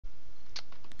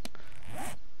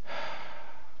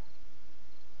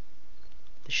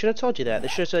should have told you that. They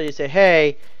should have told you to say,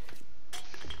 hey.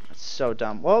 That's so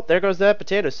dumb. Well, there goes that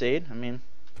potato seed. I mean,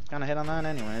 gonna hit on that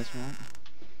anyways.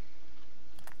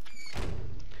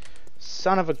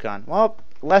 Son of a gun. Well,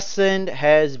 lesson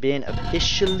has been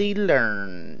officially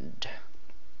learned.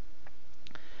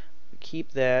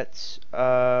 Keep that.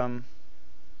 Got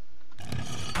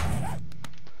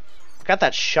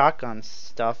that shotgun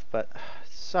stuff, but it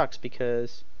sucks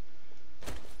because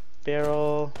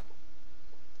barrel,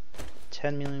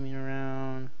 10mm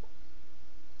round,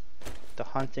 the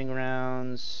hunting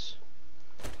rounds,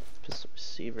 pistol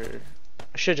receiver.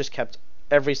 I should have just kept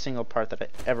every single part that I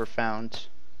ever found.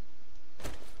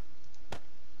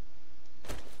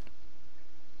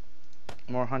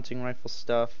 More hunting rifle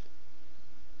stuff.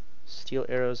 Steel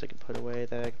arrows I can put away,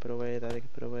 that I can put away, that I can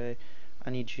put away. I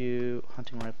need you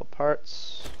hunting rifle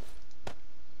parts.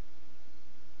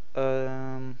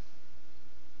 I'm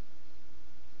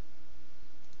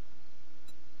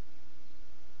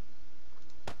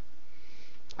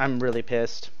really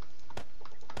pissed.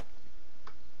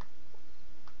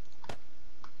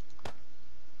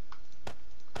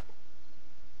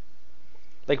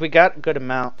 Like, we got a good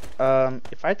amount.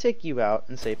 If I take you out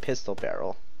and say pistol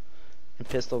barrel and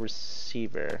pistol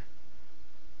receiver,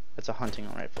 that's a hunting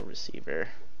rifle receiver.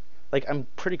 Like, I'm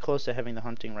pretty close to having the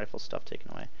hunting rifle stuff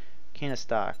taken away. Can of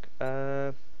stock.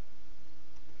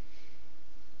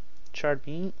 Charred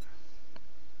meat.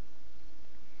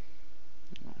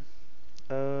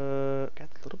 Got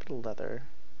a little bit of leather.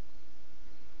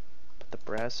 Put the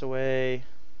brass away.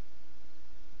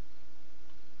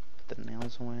 Put the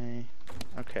nails away.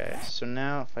 Okay, so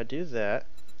now if I do that,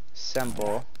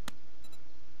 assemble.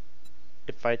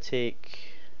 If I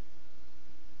take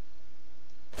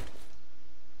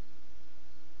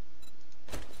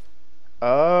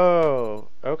oh,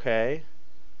 okay.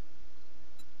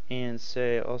 And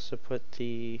say also put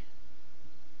the,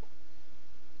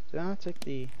 did I not take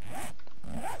the,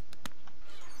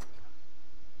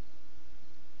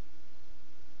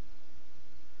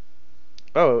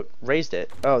 oh, raised it.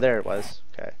 Oh, there it was.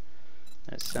 Okay.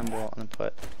 And assemble and then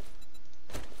put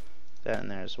that in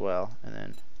there as well. And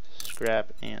then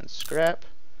scrap and scrap.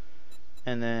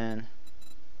 And then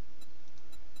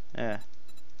yeah.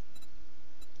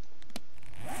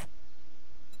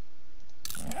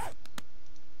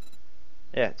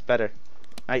 Yeah, it's better.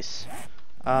 Nice.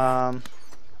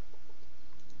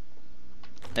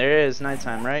 There it is,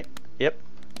 nighttime, right? Yep.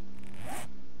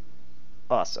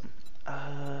 Awesome.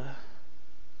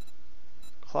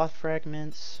 Cloth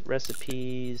fragments,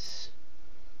 recipes,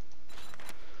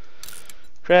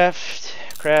 craft,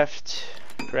 craft,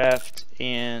 craft,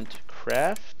 and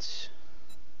craft,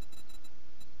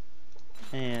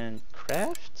 and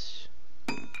craft.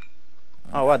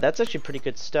 Oh wow, that's actually pretty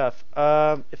good stuff.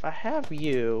 If I have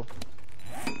you,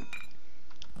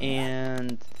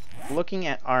 and looking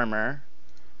at armor,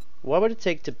 what would it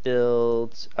take to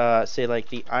build, say like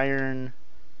the iron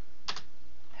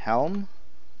helm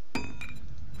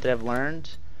that I've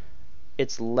learned?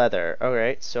 It's leather.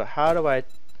 Alright, so how do I,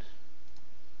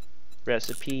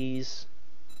 recipes,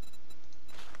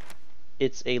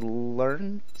 it's a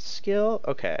learned skill?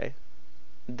 Okay,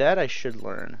 that I should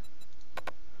learn,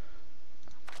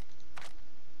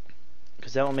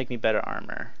 because that will make me better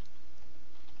armor.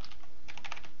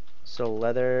 So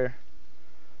leather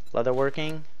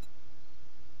working.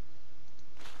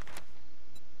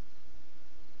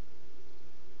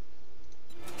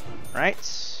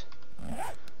 Right.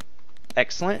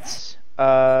 Excellent.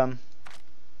 Right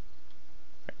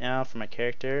now for my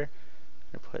character,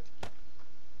 I'm gonna put,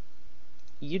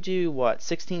 you do what?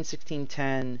 16, 16,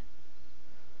 10,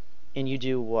 and you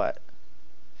do what?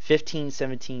 15,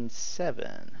 17,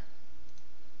 7.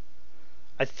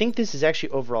 I think this is actually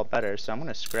overall better, so I'm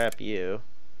gonna scrap you.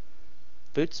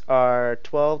 Boots are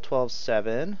 12, 12,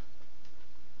 7,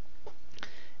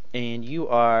 and you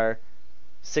are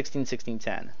 16, 16,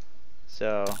 10.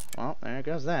 So, well, there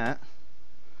goes that.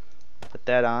 Put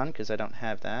that on, because I don't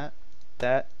have that.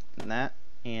 That, and that,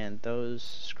 and those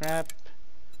scrap.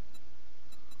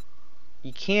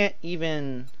 You can't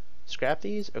even scrap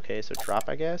these? Okay, so drop,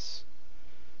 I guess.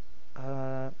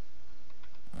 Put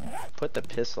the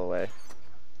pistol away.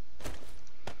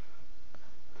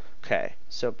 Okay,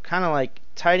 so kind of like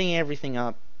tidying everything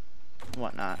up,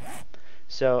 whatnot.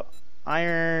 So,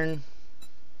 iron.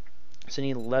 So I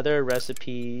need leather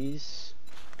recipes.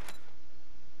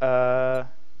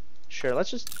 Sure,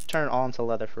 let's just turn it all into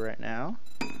leather for right now.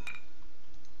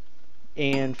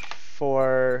 And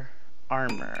for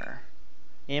armor,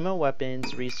 ammo,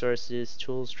 weapons, resources,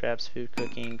 tools, traps, food,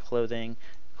 cooking, clothing.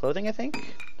 Clothing, I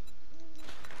think?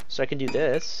 So I can do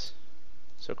this.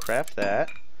 So craft that.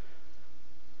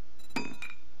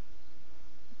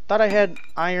 thought I had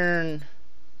iron.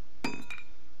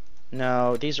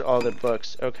 No, these are all the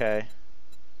books. Okay.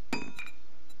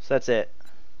 So that's it.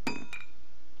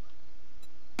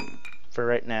 For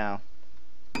right now.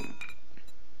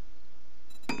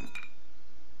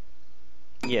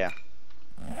 Yeah.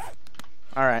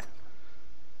 Alright.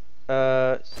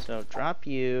 So drop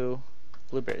you.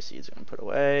 Blueberry seeds I'm gonna put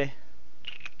away.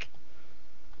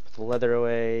 Put the leather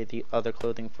away. The other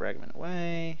clothing fragment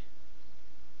away.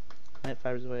 Plant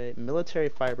fibers away. Military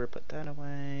fiber, put that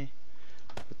away.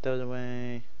 Put those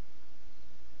away.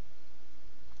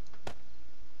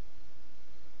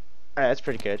 Alright, that's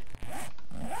pretty good.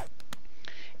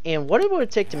 And what would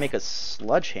it take to make a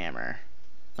sledgehammer?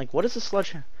 Like, what is a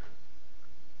sledgehammer?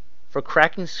 For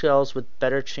cracking shells with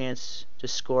better chance to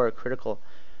score a critical.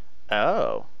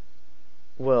 Oh.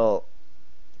 Well,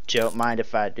 don't mind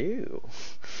if I do.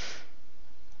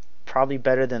 Probably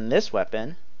better than this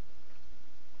weapon.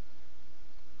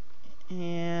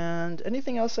 And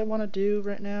anything else I want to do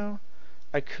right now?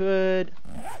 I could...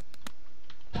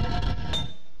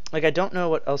 Like, I don't know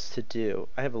what else to do.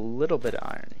 I have a little bit of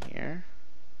iron here.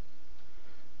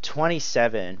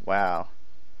 27. Wow.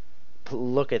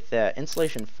 Look at that.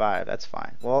 Insulation 5. That's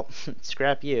fine. Well,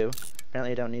 scrap you.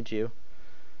 Apparently I don't need you.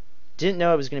 Didn't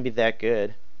know it was going to be that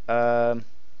good. I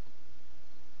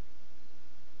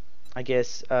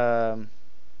guess,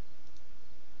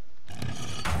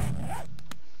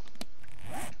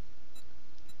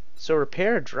 so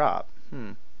repair or drop.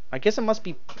 I guess it must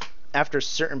be after a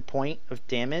certain point of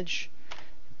damage. It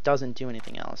doesn't do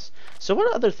anything else. So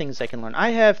what other things I can learn? I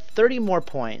have 30 more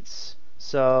points.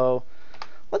 So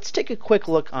let's take a quick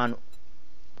look on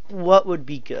what would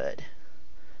be good.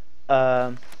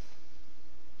 No.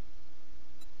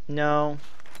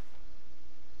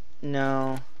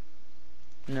 No.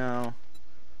 No.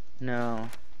 No.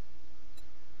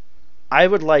 I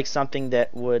would like something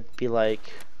that would be like...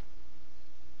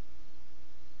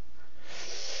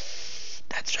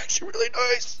 That's actually really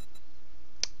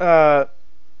nice.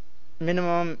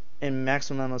 Minimum and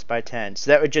maximum levels by 10.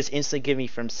 So that would just instantly give me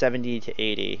from 70 to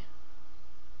 80.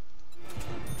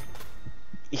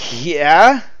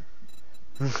 Yeah.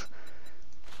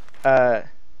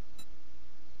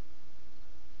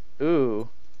 Ooh.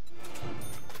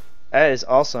 That is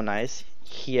also nice.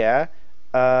 Yeah.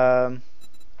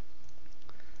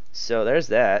 So there's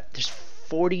that. There's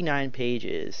 49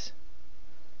 pages.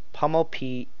 Pummel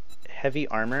Pete, heavy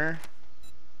armor.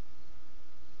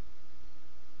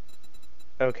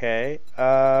 Okay.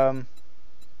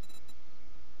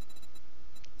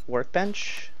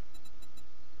 Workbench.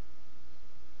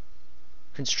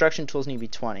 Construction tools need to be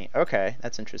 20. Okay,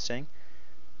 that's interesting.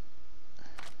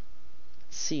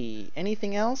 Let's see.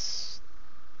 Anything else?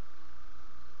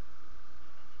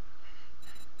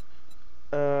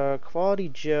 Quality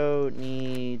Joe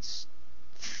needs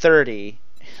 30.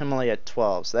 I'm only at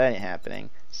 12, so that ain't happening.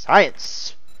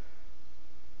 Science!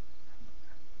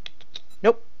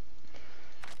 Nope.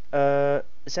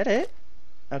 Is that it?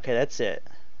 Okay, that's it.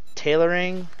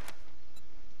 Tailoring,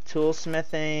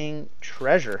 toolsmithing,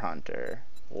 treasure hunter,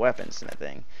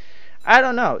 weaponsmithing. I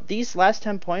don't know. These last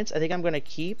 10 points, I think I'm going to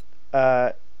keep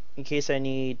in case I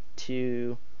need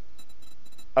to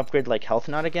upgrade like Health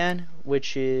Knot again,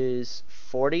 which is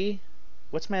 40.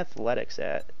 What's my athletics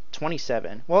at?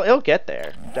 27. Well, it'll get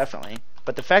there, definitely.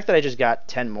 But the fact that I just got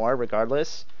 10 more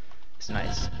regardless is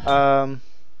nice. Oh,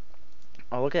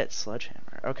 look at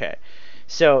Sledgehammer. Okay.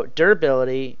 So,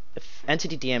 durability,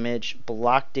 entity damage,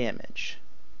 block damage.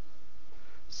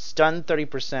 Stun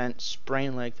 30%,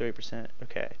 sprain leg 30%.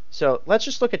 Okay. So, let's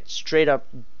just look at straight up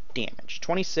damage.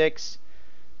 26,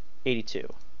 82.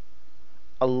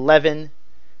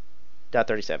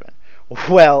 11.37.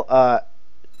 Well,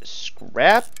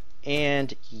 scrap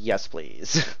and yes,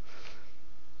 please.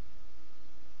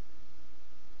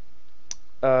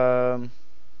 Here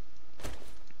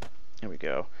we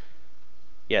go.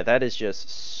 Yeah, that is just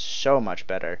so much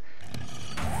better.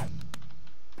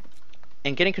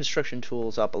 And getting construction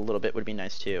tools up a little bit would be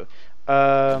nice too.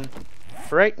 For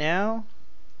right now,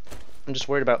 I'm just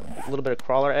worried about a little bit of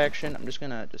crawler action. I'm just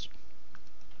gonna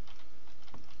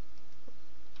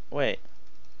wait.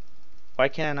 Why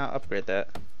can't I not upgrade that?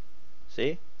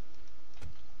 See?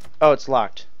 Oh, it's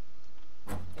locked.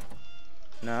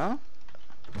 No?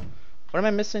 What am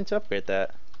I missing to upgrade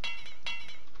that?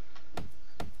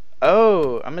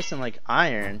 Oh, I'm missing like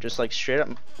iron, just like straight up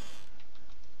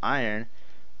iron.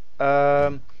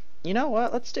 You know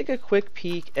what? Let's take a quick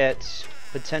peek at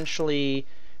potentially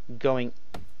going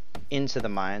into the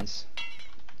mines.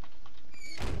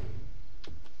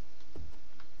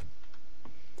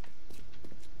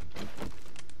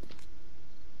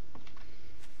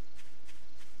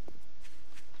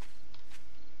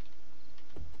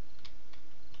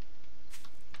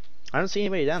 I don't see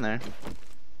anybody down there.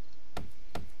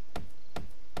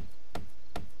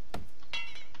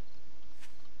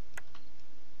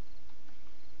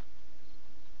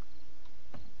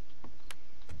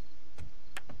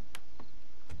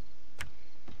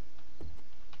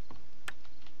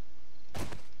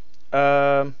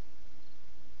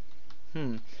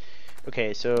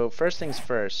 Okay, so first things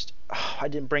first. Oh, I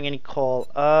didn't bring any coal.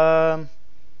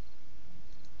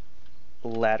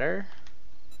 Ladder.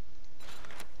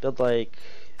 Build like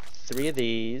 3 of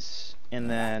these, and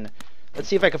then let's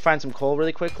see if I can find some coal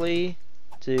really quickly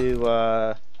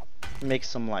to make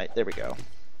some light. There we go.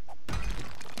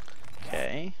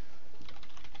 Okay.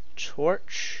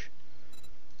 Torch.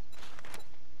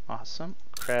 Awesome.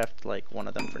 Craft like 1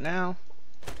 of them for now,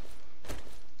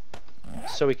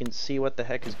 so we can see what the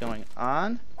heck is going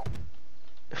on.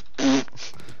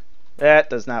 That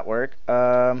does not work.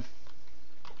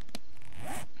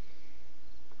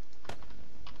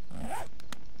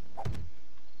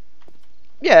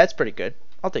 Yeah, that's pretty good.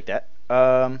 I'll take that.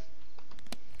 And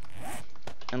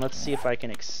let's see if I can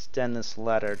extend this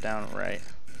ladder down right.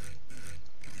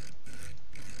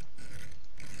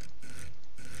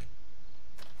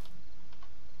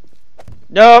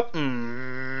 Nope.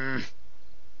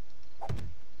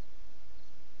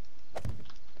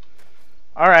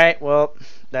 Alright, well,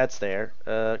 that's there.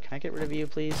 Can I get rid of you,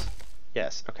 please?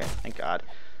 Yes, okay, thank God.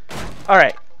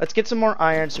 Alright, let's get some more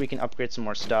iron so we can upgrade some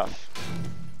more stuff.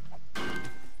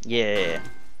 Yeah.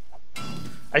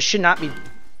 I should not be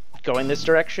going this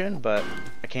direction, but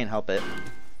I can't help it.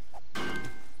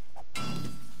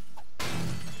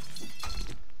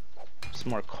 Some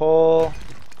more coal.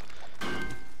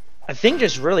 I think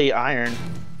just really iron.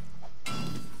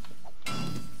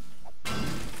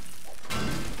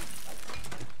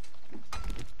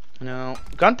 No,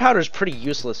 gunpowder is pretty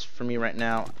useless for me right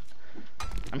now.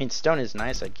 I mean, stone is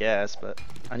nice, I guess, but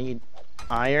I need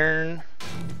iron.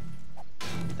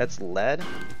 That's lead.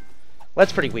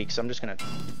 Lead's pretty weak, so I'm just gonna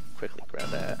quickly grab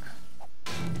that.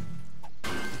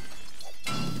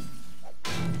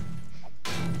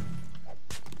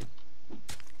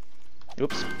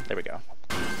 Oops, there we go.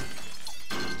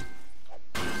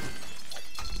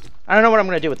 I don't know what I'm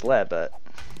gonna do with lead, but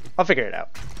I'll figure it out.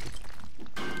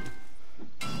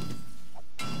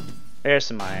 There's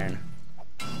some iron.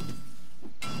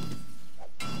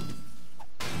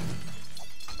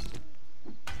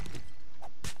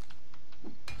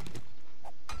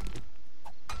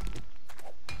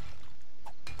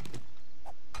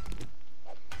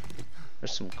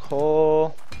 There's some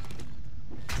coal.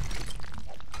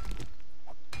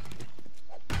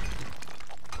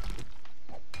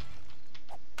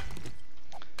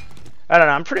 I don't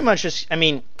know, I'm pretty much just, I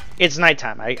mean, it's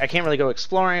nighttime. I can't really go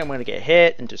exploring. I'm going to get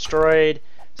hit and destroyed.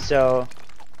 So,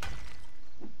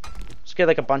 just get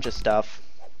like a bunch of stuff.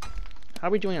 How are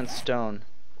we doing on stone?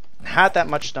 Not that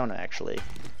much stone, actually.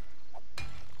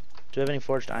 Do we have any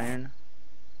forged iron?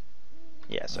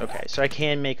 Yes, okay. So I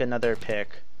can make another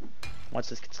pick once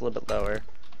this gets a little bit lower.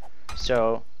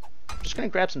 So, I'm just going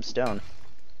to grab some stone.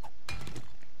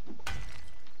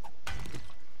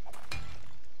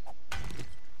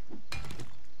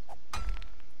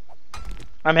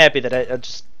 I'm happy that I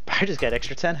just got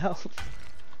extra 10 health.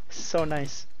 So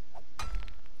nice.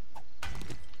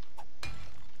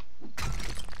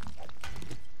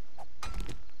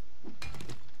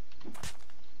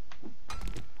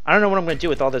 I don't know what I'm going to do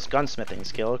with all this gunsmithing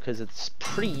skill, because it's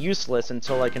pretty useless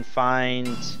until I can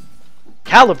find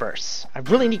calipers. I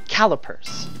really need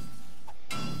calipers.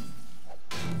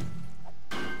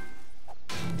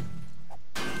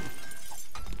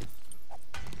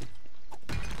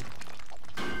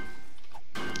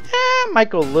 Might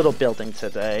go a little building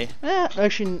today.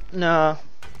 Actually, no.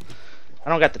 I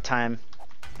don't got the time.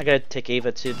 I gotta take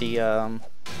Ava to the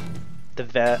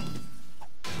vet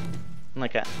in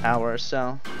like an hour or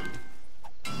so.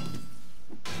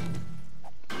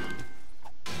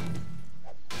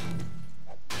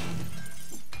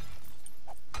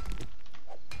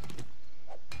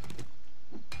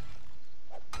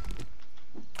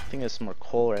 I think there's some more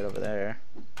coal right over there.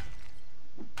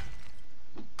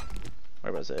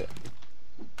 Where was it?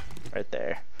 Right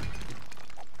there.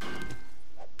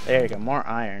 There you go, more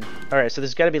iron. Alright, so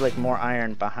there's got to be like more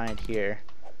iron behind here.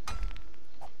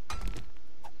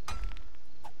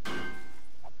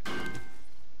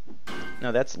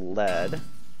 No, that's lead.